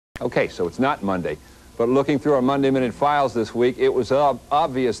Okay, so it's not Monday, but looking through our Monday Minute files this week, it was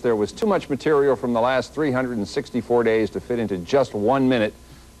obvious there was too much material from the last 364 days to fit into just 1 minute.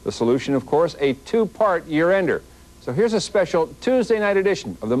 The solution, of course, a two-part year-ender. So here's a special Tuesday night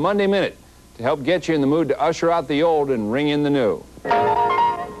edition of the Monday Minute to help get you in the mood to usher out the old and ring in the new.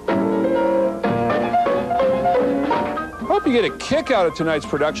 Hope you get a kick out of tonight's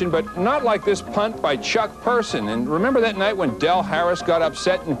production, but not like this punt by Chuck Person. And remember that night when Del Harris got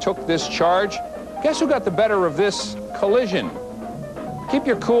upset and took this charge? Guess who got the better of this collision? Keep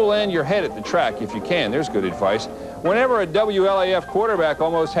your cool and your head at the track if you can. There's good advice. Whenever a WLAF quarterback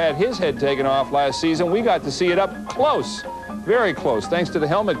almost had his head taken off last season, we got to see it up close, very close, thanks to the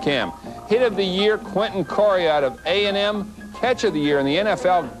helmet cam. Hit of the year, Quentin Corey out of A&M. Catch of the year in the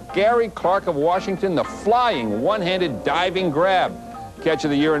NFL, Gary Clark of Washington, the flying one-handed diving grab. Catch of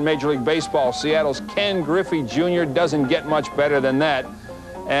the year in Major League Baseball, Seattle's Ken Griffey Jr. doesn't get much better than that.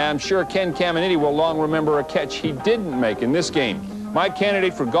 And I'm sure Ken Caminiti will long remember a catch he didn't make in this game. My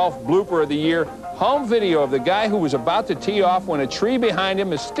candidate for golf blooper of the year, home video of the guy who was about to tee off when a tree behind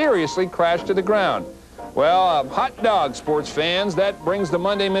him mysteriously crashed to the ground. Well, hot dog, sports fans. That brings the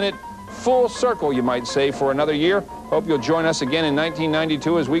Monday Minute full circle, you might say, for another year. Hope you'll join us again in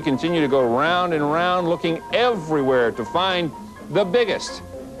 1992 as we continue to go round and round looking everywhere to find the biggest,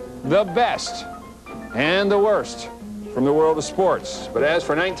 the best, and the worst from the world of sports. But as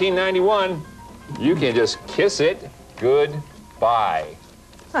for 1991, you can just kiss it goodbye.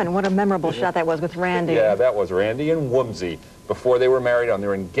 And what a memorable shot that was with Randy. Yeah, that was Randy and Woomsey before they were married on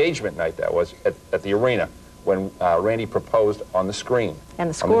their engagement night. That was at the arena when Randy proposed on the screen. And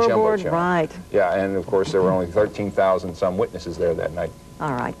the scoreboard, right. Yeah, and of course there were only 13,000 some witnesses there that night.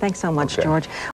 All right, thanks so much, George.